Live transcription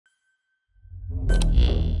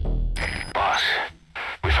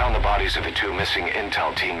bodies of the two missing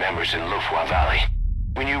intel team members in Lufwa Valley.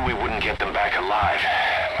 We knew we wouldn't get them back alive,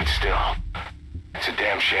 but still, it's a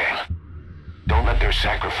damn shame. Don't let their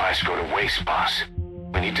sacrifice go to waste, boss.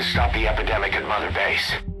 We need to stop the epidemic at Mother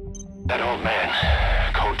Base. That old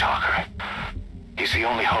man, Code Talker, he's the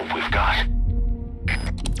only hope we've got.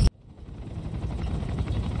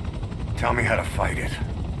 Tell me how to fight it.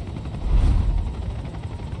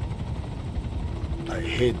 I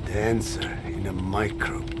hid the answer in a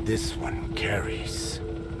microbe this one carries.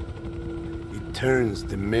 It turns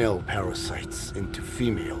the male parasites into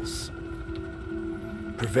females,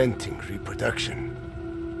 preventing reproduction.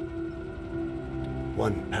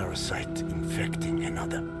 One parasite infecting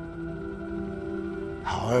another.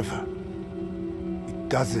 However, it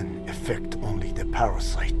doesn't affect only the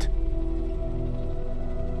parasite.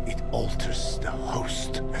 It alters the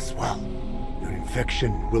host as well. Your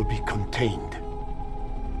infection will be contained,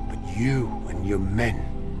 but you and your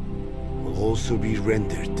men will also be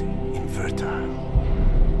rendered infertile.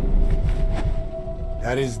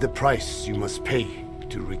 That is the price you must pay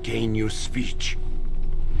to regain your speech.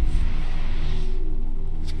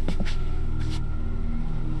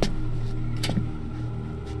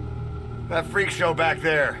 That freak show back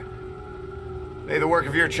there, they the work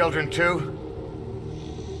of your children too?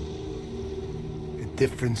 A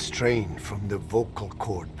different strain from the vocal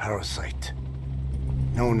cord parasite,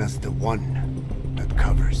 known as the one that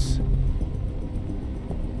covers.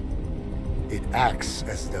 It acts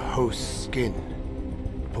as the host's skin,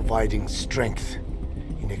 providing strength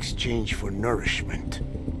in exchange for nourishment.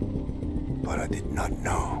 But I did not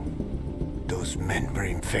know those men were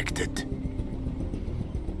infected.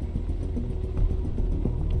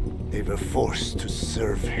 They were forced to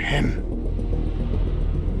serve him,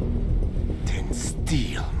 then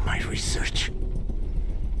steal my research.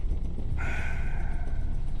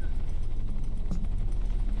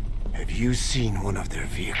 Have you seen one of their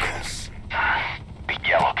vehicles? The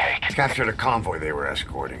yellow cake. Captured a convoy they were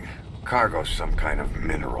escorting. Cargo, some kind of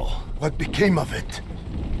mineral. What became of it?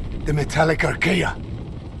 The metallic archaea?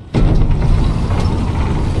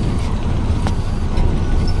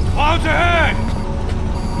 Clouds ahead!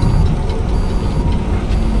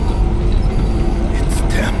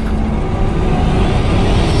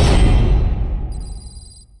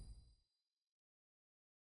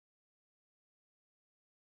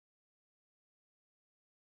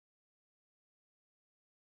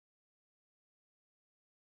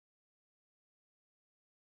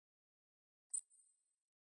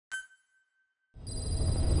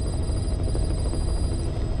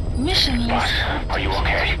 Mission Boss, list. are you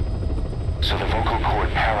okay? So the vocal cord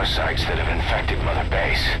parasites that have infected Mother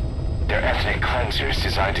Base, they're ethnic cleansers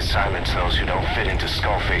designed to silence those who don't fit into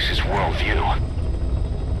Skullface's worldview.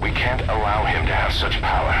 We can't allow him to have such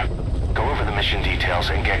power. Go over the mission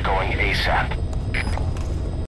details and get going ASAP.